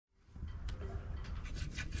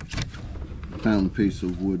found a piece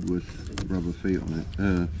of wood with rubber feet on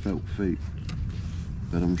it, felt feet,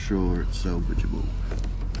 but I'm sure it's salvageable.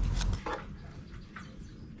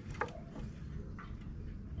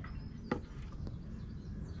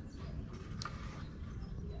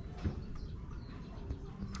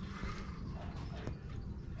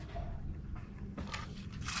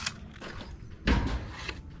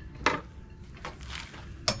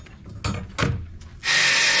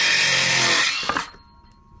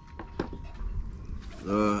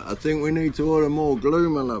 I think we need to order more glue,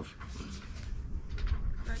 my love.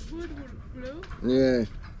 Like wood glue? Yeah.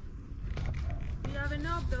 Do you have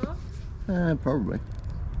enough though? Probably.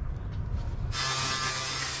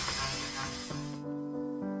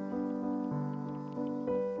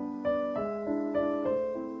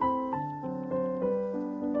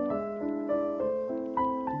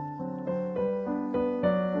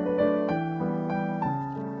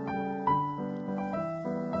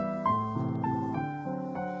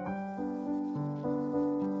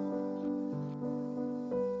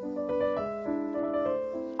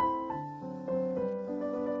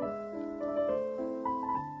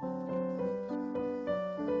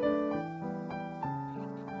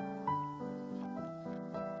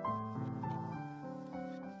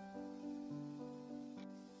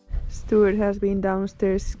 Stuart has been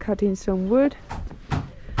downstairs cutting some wood,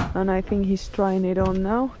 and I think he's trying it on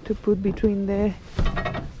now to put between the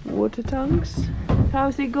water tanks.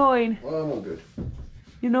 How's it going? Well, I'm all good.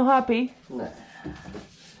 You're not happy? Nah.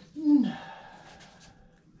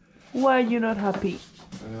 Why are you not happy?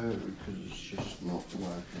 Because it's just not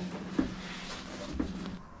working.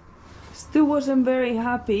 Stu wasn't very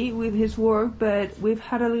happy with his work, but we've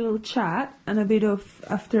had a little chat and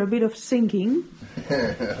after a bit of thinking.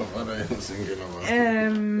 What are you thinking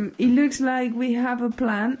about? It looks like we have a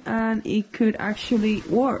plan and it could actually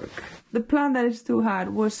work. The plan that Stu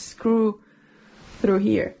had was screw through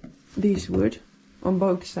here, this wood, on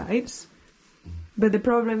both sides. But the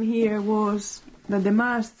problem here was that the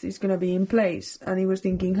mast is going to be in place, and he was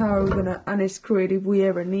thinking, how are we going to unscrew it if we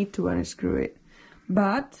ever need to unscrew it?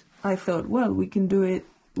 But I thought, well, we can do it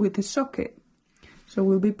with a socket. So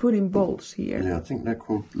we'll be putting bolts here. Yeah, I think they're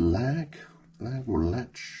called lag or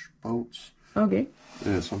latch bolts. Okay.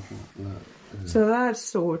 Yeah, something like that. Yeah. So that's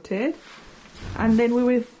sorted. And then we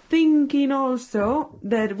were thinking also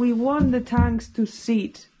that we want the tanks to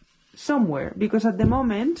sit somewhere, because at the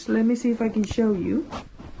moment, let me see if I can show you.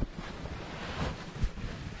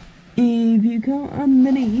 If you go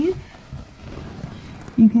underneath,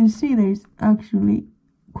 you can see there's actually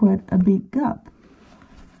quite a big gap.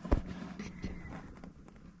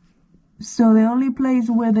 So the only place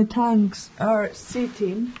where the tanks are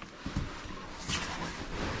sitting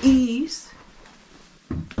is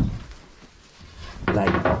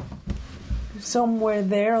like somewhere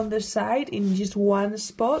there on the side in just one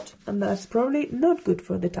spot, and that's probably not good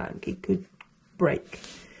for the tank. It could break.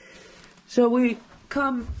 So we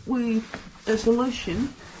come with a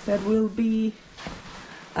solution that will be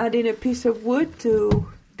adding a piece of wood to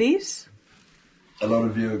this. A lot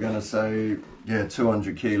of you are going to say, yeah,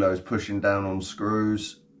 200 kilos pushing down on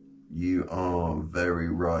screws. You are very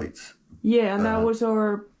right. Yeah, and that was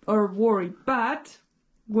our worry. But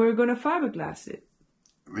we're going to fiberglass it.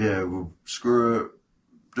 Yeah, we'll screw it,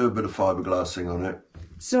 do a bit of fiberglassing on it.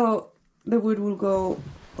 So the wood will go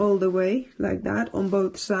all the way like that on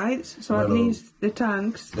both sides. So at least the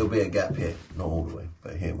tanks... There'll be a gap here, not all the way,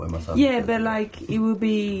 but here where my thumb. Yeah, but like it will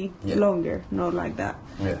be longer, not like that.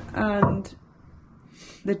 Yeah. And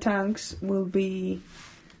the tanks will be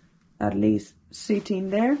at least sitting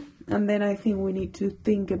there. And then I think we need to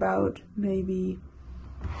think about maybe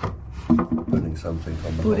putting something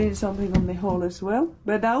on the hull as well.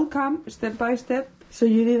 But that'll come step by step. So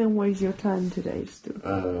you didn't waste your time today, Stu.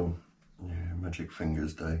 Yeah, magic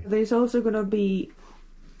fingers day. There's also going to be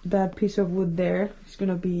that piece of wood there. It's going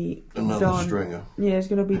to be another stringer. Yeah, it's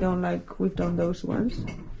going to be done like we've done those ones.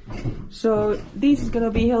 So this is going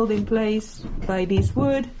to be held in place by this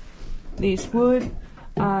wood,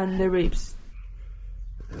 and the ribs.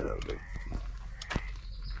 Yeah, that'll do.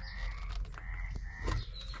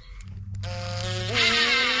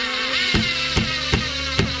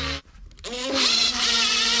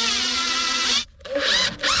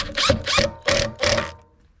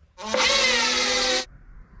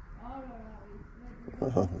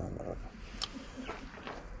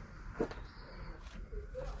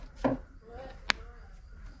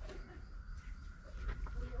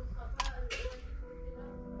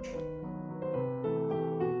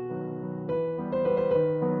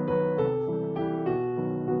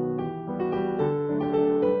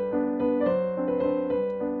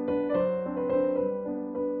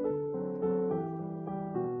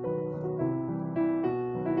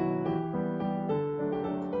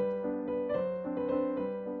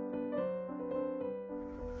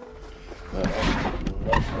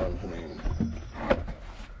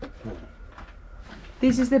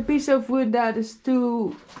 This is the piece of wood that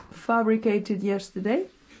Stu fabricated yesterday.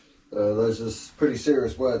 Those are pretty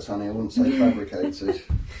serious words, honey. I wouldn't say fabricated.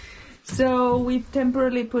 So we've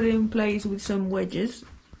temporarily put it in place with some wedges,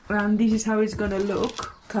 and this is how it's gonna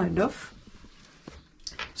look, kind of.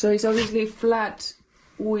 So it's obviously flat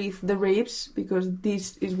with the ribs, because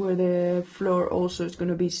this is where the floor also is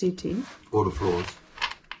gonna be sitting. Or the floors.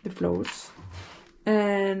 The floors.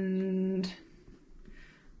 And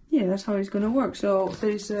yeah, that's how it's gonna work. So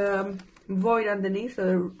there's a void underneath, so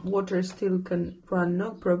the water still can run,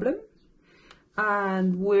 no problem.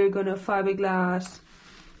 And we're gonna fiberglass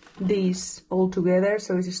these all together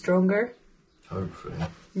so it's stronger. Hopefully.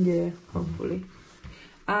 Yeah, hopefully.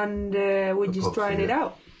 And we're just trying it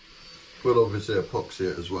out. We'll obviously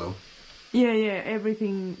epoxy it as well. Yeah,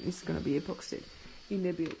 everything is gonna be epoxied in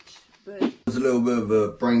the beach. But It was a little bit of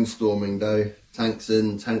a brainstorming day. Tanks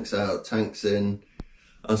in, tanks out, tanks in.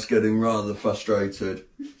 Us getting rather frustrated.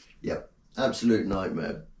 Yep, absolute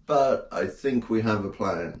nightmare. But I think we have a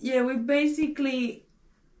plan. yeah, we basically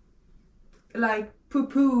like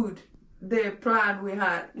poo-pooed the plan we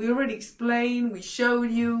had. We already explained, we showed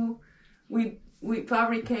you, we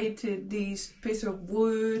fabricated this piece of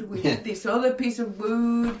wood with this other piece of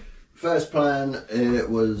wood. First plan, it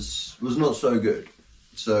was not so good.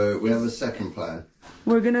 So we have a second plan.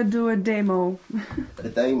 We're gonna do a demo. A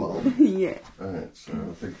demo. Yeah. Alright, so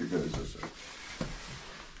I think it goes this way.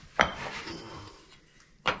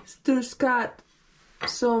 Stu's got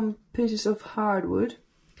some pieces of hardwood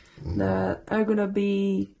that are gonna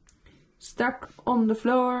be stuck on the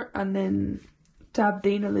floor and then tapped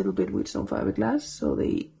in a little bit with some fiberglass so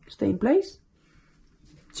they stay in place.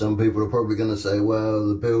 Some people are probably going to say, well,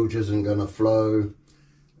 the bilge isn't going to flow.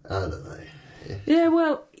 I don't know. Yeah,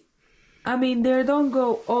 well, I mean, they don't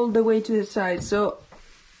go all the way to the side, so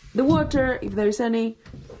the water, if there's any,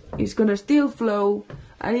 is gonna still flow,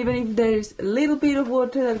 and even if there's a little bit of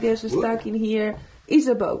water that gets stuck in here, it's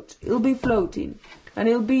a boat. It'll be floating, and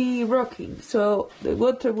it'll be rocking, so the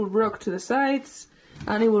water will rock to the sides,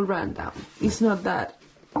 and it will run down. It's not that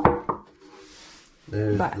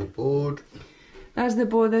There's bad. the board. As the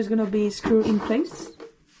board, there's gonna be screwed in place.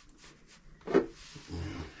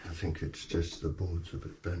 I think it's just the board's a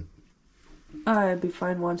bit bent. I'll be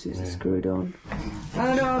fine once it's screwed on. I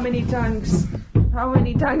don't know how many times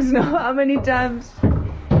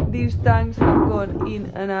these tanks have gone in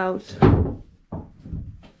and out.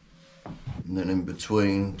 And then in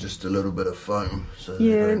between, just a little bit of foam so they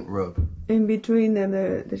Yeah. don't rub. In between them,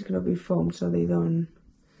 there's gonna be foam so they don't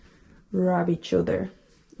rub each other.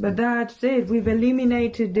 But that's it. We've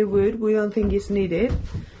eliminated the wood. We don't think it's needed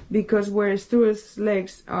because where Stuart's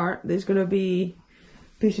legs are, there's gonna be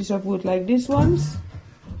pieces of wood like these ones,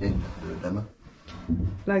 Yeah, do a demo.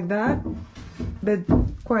 like that, but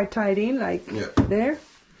quite tied in, like Yeah. there.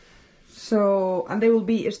 So, and they will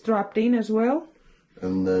be strapped in as well.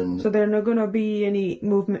 And then So there are not gonna be any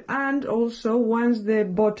movement. And also, once the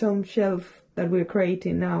bottom shelf that we're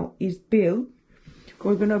creating now is built,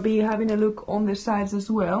 we're gonna be having a look on the sides as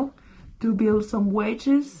well to build some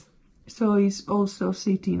wedges. So it's also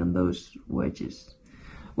sitting on those wedges.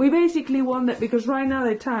 We basically want that because right now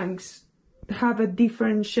the tanks have a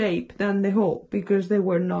different shape than the hull because they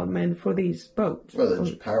were not meant for these boats. well, they're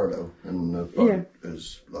just parallel, and the boat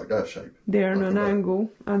is like that shape. They're on like an a boat.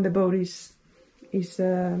 angle, and the boat is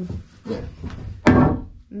Yeah.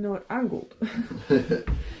 not angled.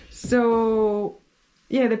 So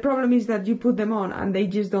yeah, the problem is that you put them on and they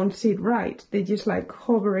just don't sit right. They just like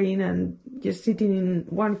hovering and just sitting in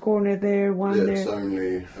one corner there, one Yeah, there. it's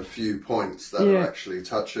only a few points that are actually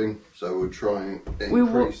touching, so we'll try and We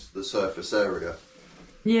increase the surface area.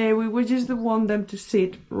 Yeah, we just want them to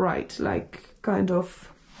sit right, like kind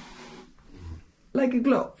of like a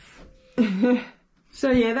glove. So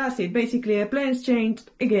yeah, that's it. Basically, the plan's changed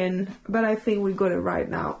again, but I think we got it right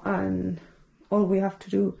now, and all we have to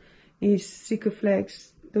do is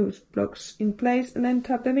Sikaflex those blocks in place and then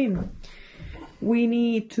tap them in. We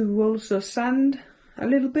need to also sand a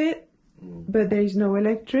little bit, but there is no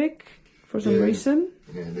electric for some reason.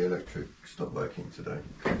 Yeah, the electric stopped working today.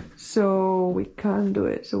 So we can't do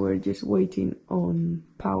it, so we're just waiting on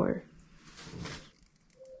power.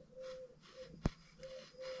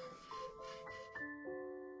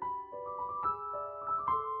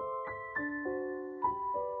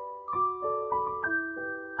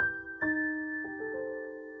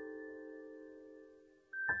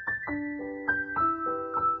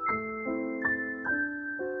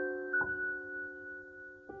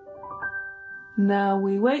 Now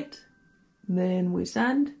we wait, then we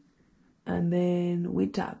sand, and then we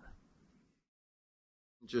tap.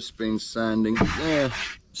 Just been sanding. Yeah,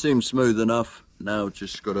 seems smooth enough. Now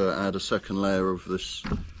just got to add a second layer of this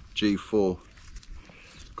G4.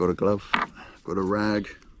 Got a glove, got a rag,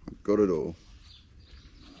 got it all.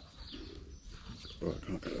 Oh, I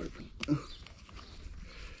can't get it open.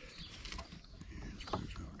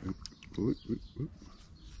 Whoop, whoop, whoop.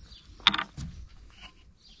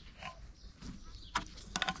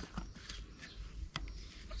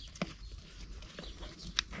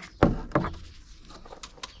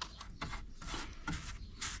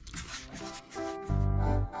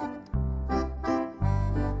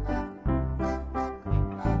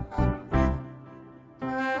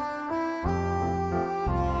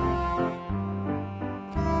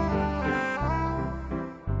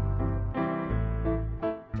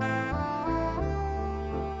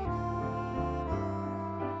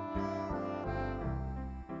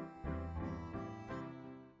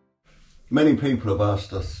 Many people have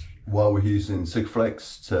asked us why we're using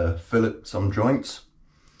Sikaflex to fillet some joints,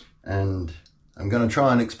 and I'm going to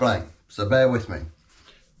try and explain, so bear with me.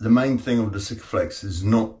 The main thing of the Sikaflex is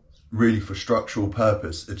not really for structural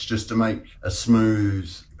purpose, it's just to make a smooth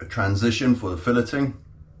transition for the filleting,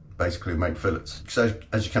 basically make fillets. So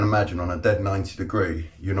as you can imagine, on a dead 90 degree,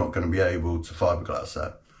 you're not going to be able to fiberglass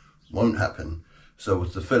that, won't happen. So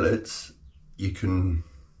with the fillets, you can,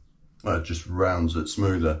 well, it just rounds it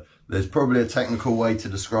smoother. There's probably a technical way to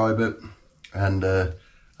describe it, and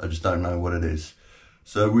I just don't know what it is.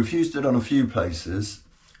 So we've used it on a few places.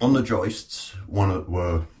 On the joists, one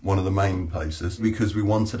of the main places, because we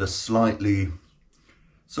wanted a slightly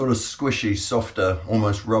sort of squishy, softer,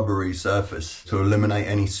 almost rubbery surface to eliminate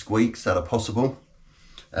any squeaks that are possible.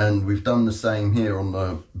 And we've done the same here on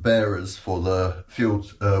the bearers for the fuel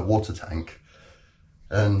water tank.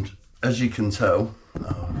 And as you can tell,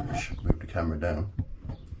 I should move the camera down.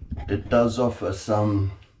 It does offer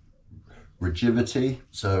some rigidity,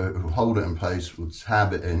 so it will hold it in place, will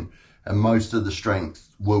tab it in, and most of the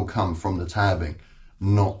strength will come from the tabbing,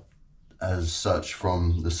 not as such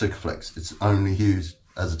from the Sikaflex. It's only used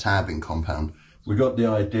as a tabbing compound. We got the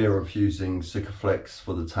idea of using Sikaflex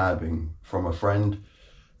for the tabbing from a friend.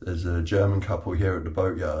 There's a German couple here at the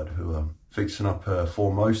boatyard who are fixing up a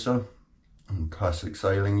Formosa, a classic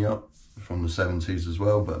sailing yacht from the 70s as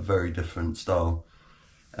well, but a very different style.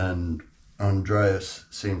 And Andreas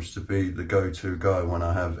seems to be the go-to guy when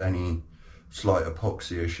I have any slight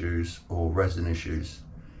epoxy issues or resin issues.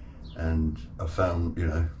 And I found, you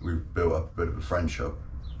know, we've built up a bit of a friendship,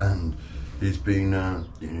 and he's been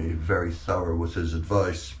you know, very thorough with his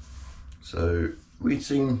advice. So we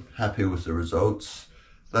seem happy with the results.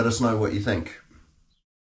 Let us know what you think.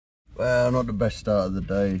 Well, not the best start of the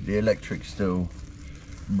day. The electric's still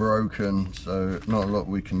broken, so not a lot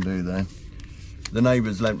we can do there. The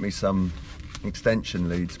neighbours lent me some extension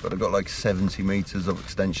leads, but I've got like 70 metres of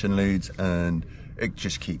extension leads and it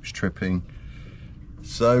just keeps tripping.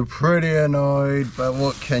 So pretty annoyed, but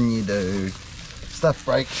what can you do? Stuff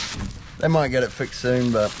breaks. They might get it fixed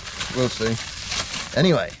soon, but we'll see.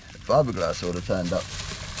 Anyway, fiberglass order turned up.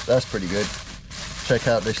 That's pretty good. Check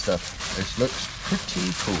out this stuff. This looks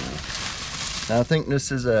pretty cool. Now I think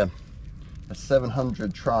this is a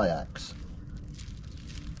 700 triax.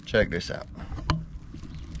 Check this out.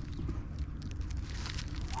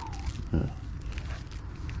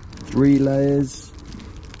 3 layers.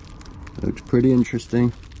 Looks pretty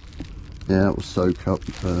interesting. Yeah, it will soak up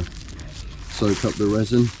the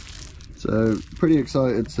resin. So pretty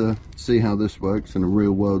excited to see how this works in a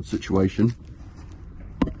real world situation.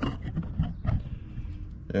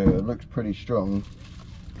 Yeah, it looks pretty strong,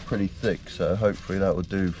 pretty thick, so hopefully that will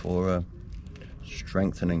do for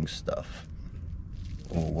strengthening stuff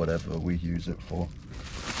or whatever we use it for.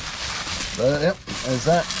 But yep, there's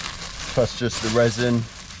that. Plus just the resin.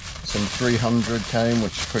 Some 300 came,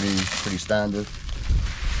 which is pretty standard.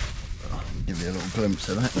 I'll give you a little glimpse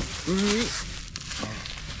of that.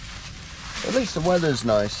 At least the weather's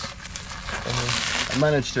nice. I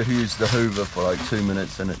managed to use the hoover for like 2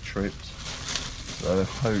 minutes and it tripped. So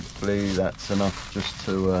hopefully that's enough just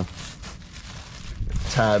to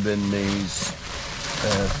tab in these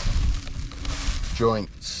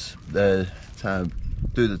joints. Do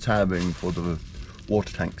the tabbing for the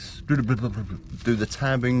water tanks. Do the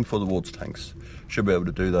tabbing for the water tanks. Should be able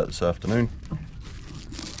to do that this afternoon.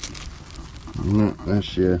 And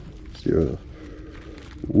that's your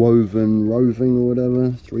woven roving or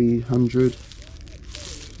whatever, 300.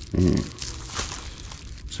 Yeah.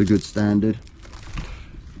 It's a good standard.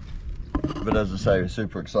 But as I say, we're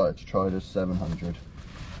super excited to try this 700.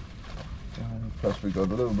 Plus we got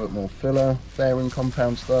a little bit more filler, fairing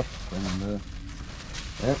compound stuff, and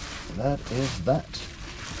yep, that is that.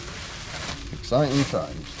 Exciting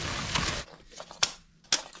times.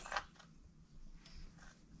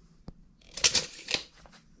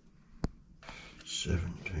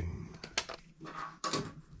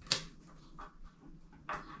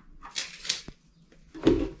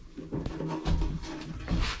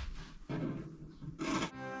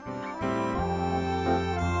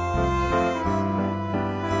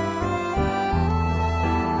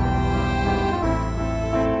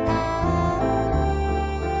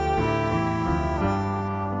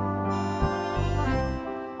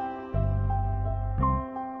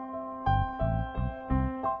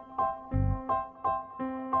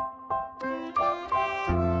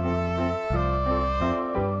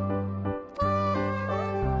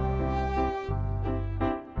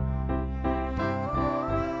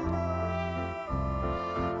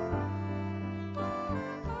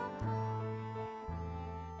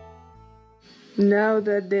 Now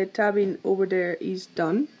that the tabbing over there is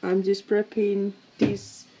done, I'm just prepping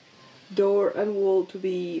this door and wall to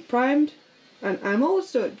be primed, and I'm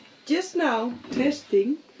also just now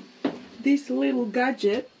testing this little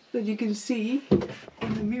gadget that you can see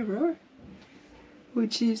in the mirror,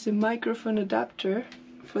 which is a microphone adapter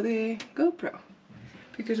for the GoPro,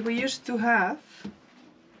 because we used to have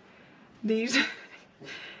these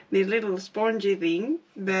this little spongy thing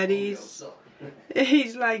that is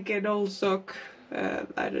like an old sock.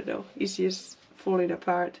 I don't know, it's just falling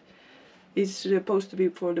apart. It's supposed to be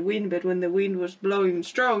for the wind, but when the wind was blowing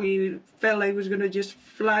strong, it felt like it was gonna just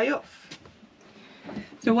fly off.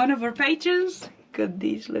 So one of our patrons got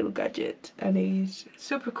this little gadget, and it's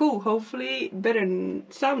super cool. Hopefully better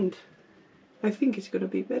sound. I think it's gonna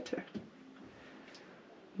be better.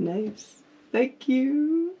 Nice. Thank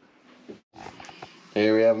you.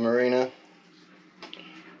 Here we have Marina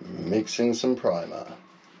mixing some primer.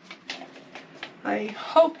 I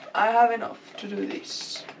hope I have enough to do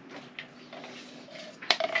this.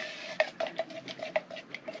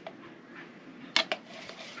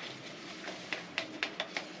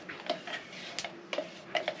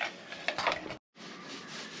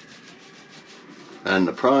 And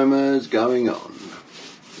the primer's going on.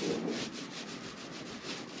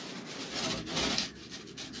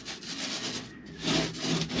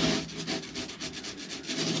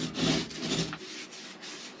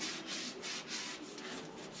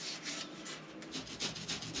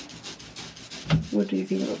 What do you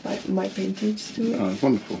think about my painting, Stuart? Oh, it's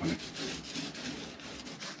wonderful, honey.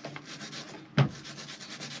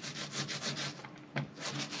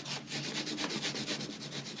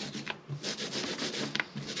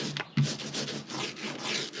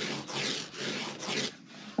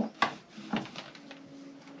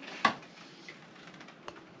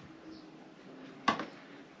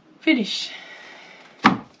 Finish.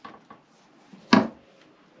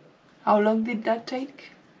 How long did that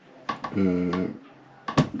take?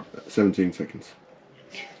 17 seconds.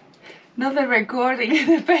 Not the recording,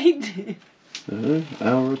 the painting.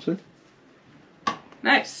 Hour or two.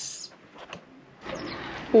 Nice.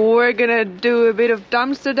 We're gonna do a bit of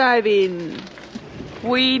dumpster diving.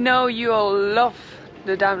 We know you all love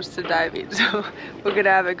the dumpster diving, so we're gonna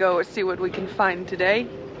have a go and see what we can find today.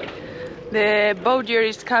 The boat year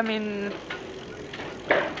is coming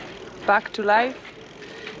back to life,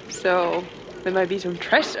 so there might be some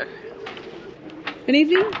treasure.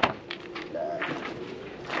 Anything?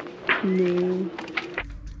 No.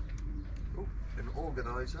 Oh, an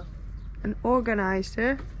organizer. An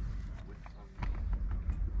organizer.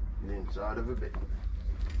 The inside of a bin.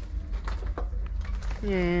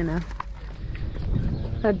 Yeah, no.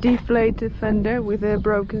 A deflated fender with a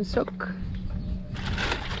broken sock.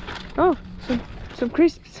 Oh, some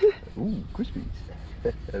crisps. Ooh, crispies.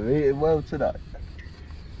 I've eaten well tonight.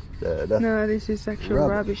 No, this is actual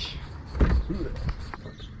rubbish.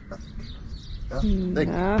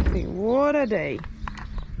 Nothing. What a day.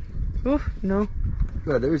 Oof, no.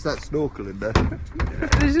 Well, there is that snorkel in there.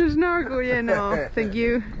 There's a snorkel, yeah, no, thank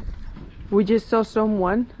you. We just saw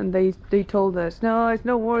someone and they told us, no, it's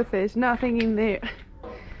not worth it, there's nothing in there.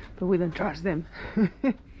 But we don't trust them.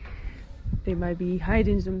 They might be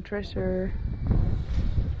hiding some treasure.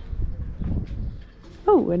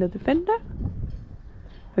 Oh, another fender?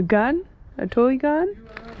 A gun? A toy gun?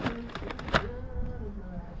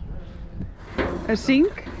 A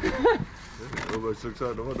sink? Almost looks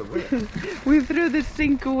like the one of We threw the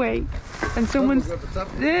sink away, and someone's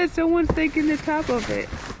taking the top of it.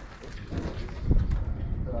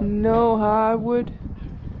 No hardwood.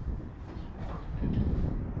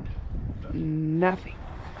 Nothing.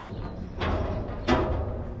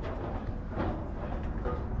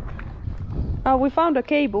 Oh, we found a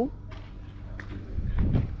cable.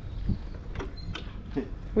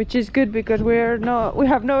 Which is good because we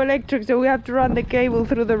have no electric, so we have to run the cable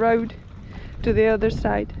through the road to the other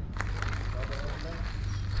side.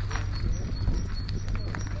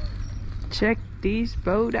 Check this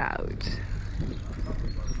boat out.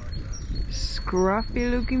 Scruffy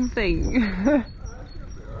looking thing.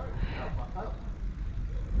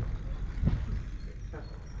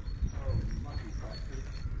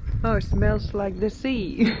 Oh, it smells like the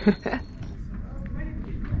sea.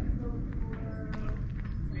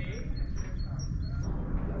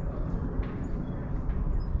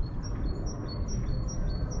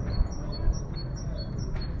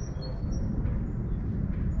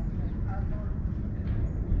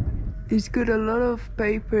 It's got a lot of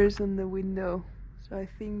papers on the window, so I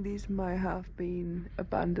think this might have been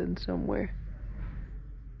abandoned somewhere.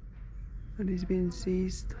 And it's been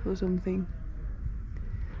seized or something.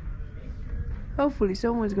 Hopefully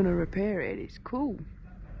someone's gonna repair it. It's cool.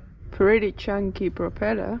 Pretty chunky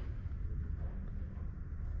propeller.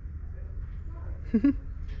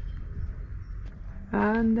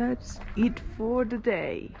 And that's it for the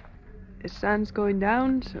day. The sun's going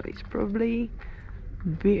down, so it's probably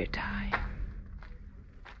beer time.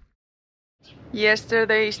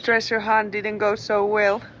 Yesterday's treasure hunt didn't go so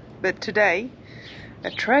well, but today a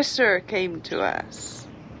treasure came to us.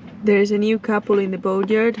 There's a new couple in the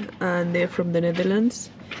boatyard and they're from the Netherlands.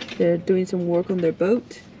 They're doing some work on their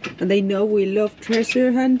boat and they know we love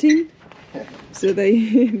treasure hunting. So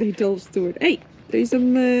they told Stuart, hey, there's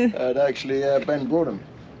some... Actually, Ben brought them.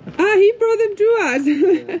 Ah, he brought them to us!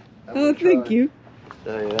 Yeah, oh, thank you.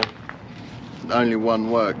 Only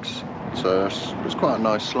one works, so it's quite a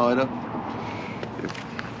nice slider.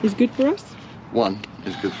 It's good for us? One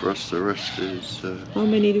is good for us, the rest is... How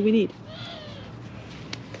many do we need?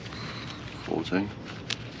 14.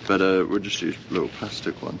 But we'll just use a little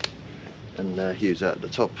plastic one and use that at the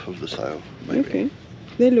top of the sail, maybe. Okay.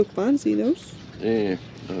 They look fancy, those. Yeah,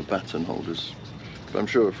 baton holders. But I'm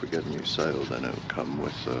sure if we get a new sail, then it'll come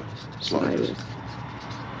with sliders.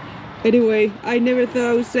 Anyway, I never thought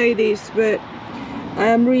I would say this, but I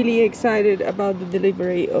am really excited about the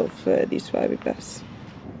delivery of this fiberglass.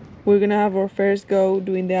 We're gonna have our first go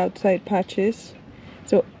doing the outside patches.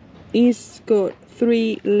 So it's got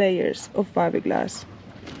 3 layers of fiberglass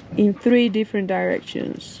in 3 different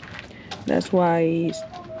directions. That's why it's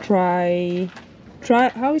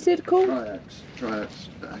how is it called?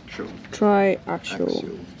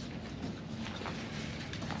 Triaxial.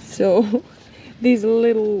 So this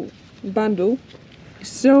little bundle is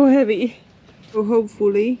so heavy. So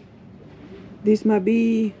hopefully this might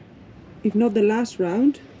be, if not the last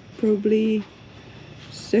round, probably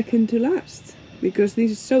second to last. Because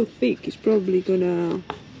this is so thick, it's probably gonna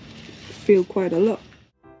feel quite a lot.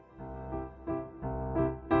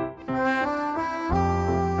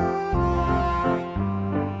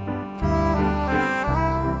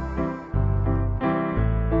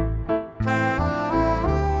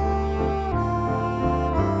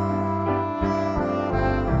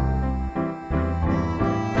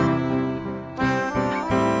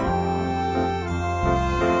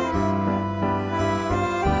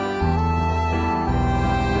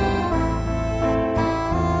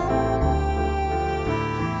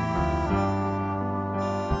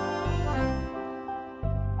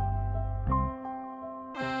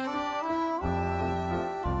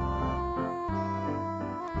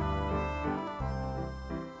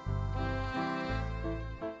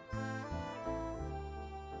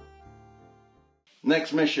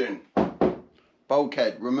 Next mission,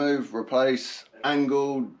 bulkhead, remove, replace,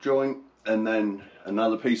 angle, joint, and then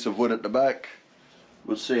another piece of wood at the back.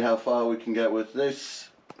 We'll see how far we can get with this.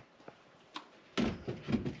 I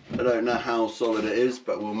don't know how solid it is,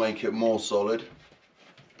 but we'll make it more solid.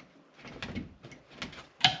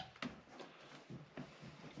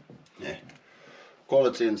 Yeah,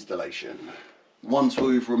 quality installation. Once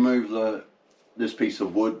we've removed this piece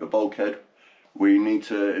of wood, the bulkhead, we need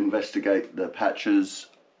to investigate the patches,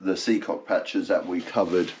 the seacock patches that we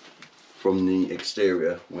covered from the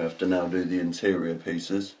exterior. We have to now do the interior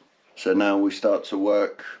pieces. So now we start to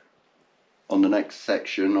work on the next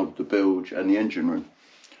section of the bilge and the engine room.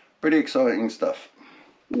 Pretty exciting stuff.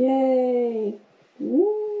 Yay!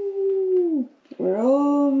 Woo! We're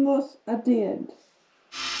almost at the end.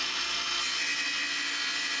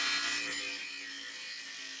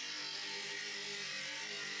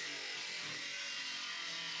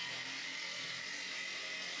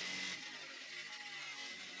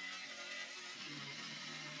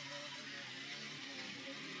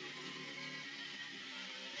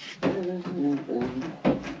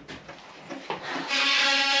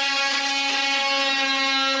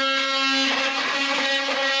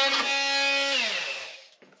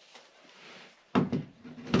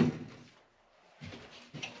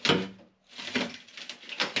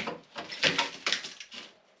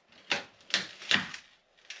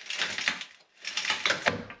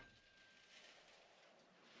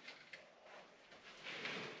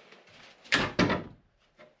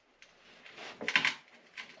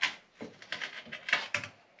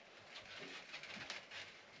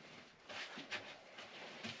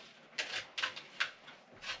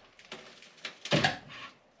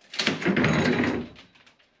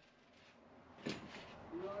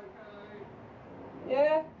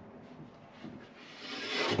 Yeah.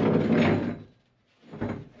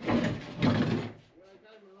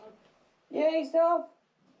 Yeah, he's off.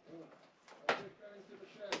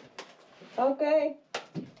 Okay.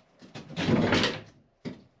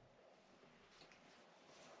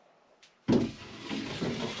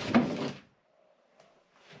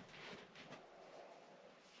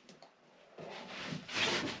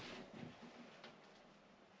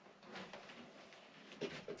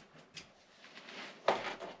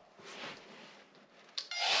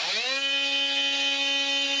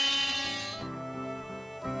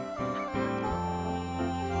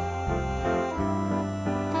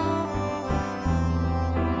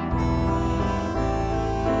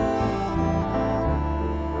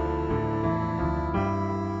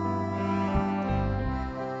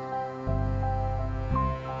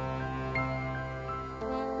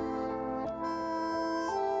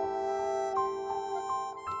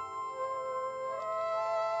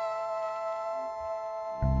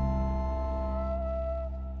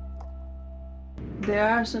 The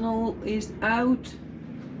arsenal is out.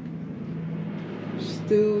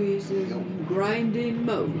 Stu is in grinding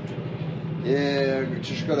mode. Yeah, we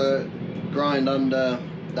just gotta grind under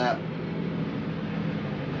that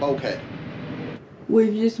bulkhead.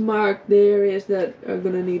 We've just marked the areas that are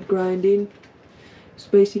gonna need grinding. It's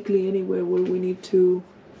basically anywhere where we need to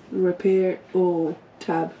repair or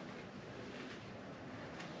tab.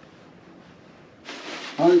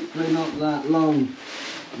 Hopefully not that long,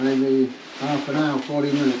 maybe half an hour,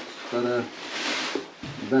 40 minutes, but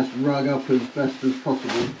best rug up as best as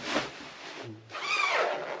possible.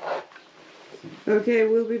 Okay,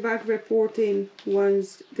 we'll be back reporting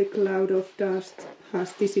once the cloud of dust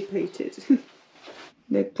has dissipated.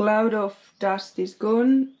 The cloud of dust is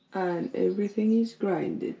gone and everything is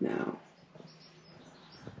grinded now.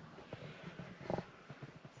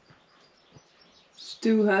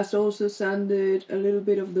 Stu has also sanded a little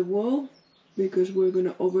bit of the wall because we're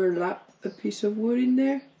gonna overlap a piece of wood in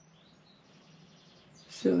there.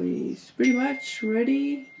 So he's pretty much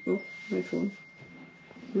ready. Oh, my phone.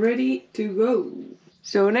 Ready to go.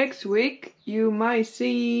 So next week you might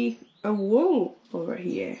see a wall over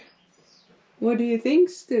here. What do you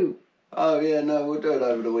think, Stu? Oh yeah, no, we'll do it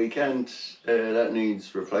over the weekend. That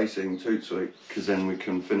needs replacing too, sweet, because then we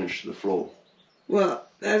can finish the floor. Well,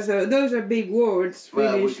 those are big words.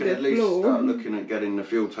 Well, we Finish can the at least floor. start looking at getting the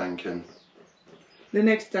fuel tank in. The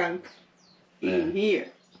next tank in here.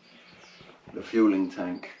 The fueling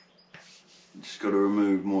tank. Just got to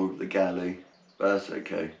remove more of the galley, but that's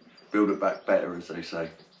okay. Build it back better, as they say.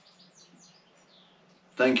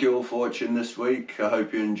 Thank you all for watching this week. I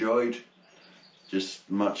hope you enjoyed. Just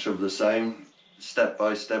much of the same. Step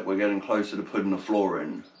by step, we're getting closer to putting the floor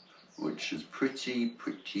in, which is pretty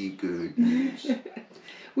good news.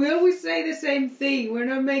 We always say the same thing. We're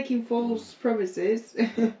not making false promises.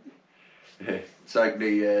 It's like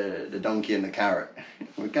the donkey and the carrot.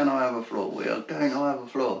 We're going to have a floor. We are going to have a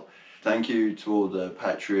floor. Thank you to all the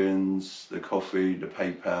Patreons, the coffee, the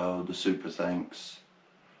PayPal, the super thanks,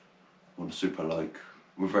 or the super like.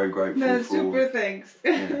 We're very grateful No, for super thanks.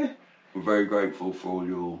 Yeah, we're very grateful for all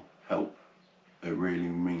your help. It really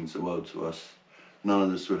means the world to us. None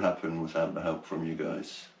of this would happen without the help from you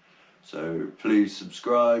guys. So please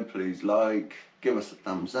subscribe, please like, give us a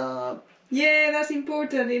thumbs up. Yeah, that's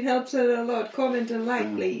important. It helps us a lot. Comment and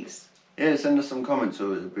like, please. Yeah, send us some comments. It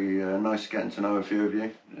would be nice getting to know a few of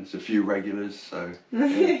you. There's a few regulars, so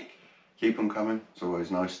yeah, keep them coming. It's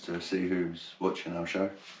always nice to see who's watching our show.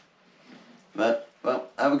 But, well,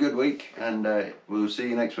 have a good week, and we'll see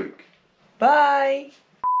you next week. Bye.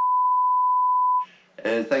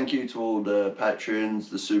 Thank you to all the Patreons,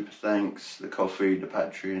 the super thanks, the coffee, the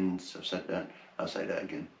Patreons. I've said that. I'll say that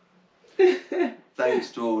again.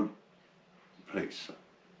 Thanks to all. Please,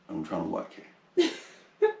 I'm trying to work here.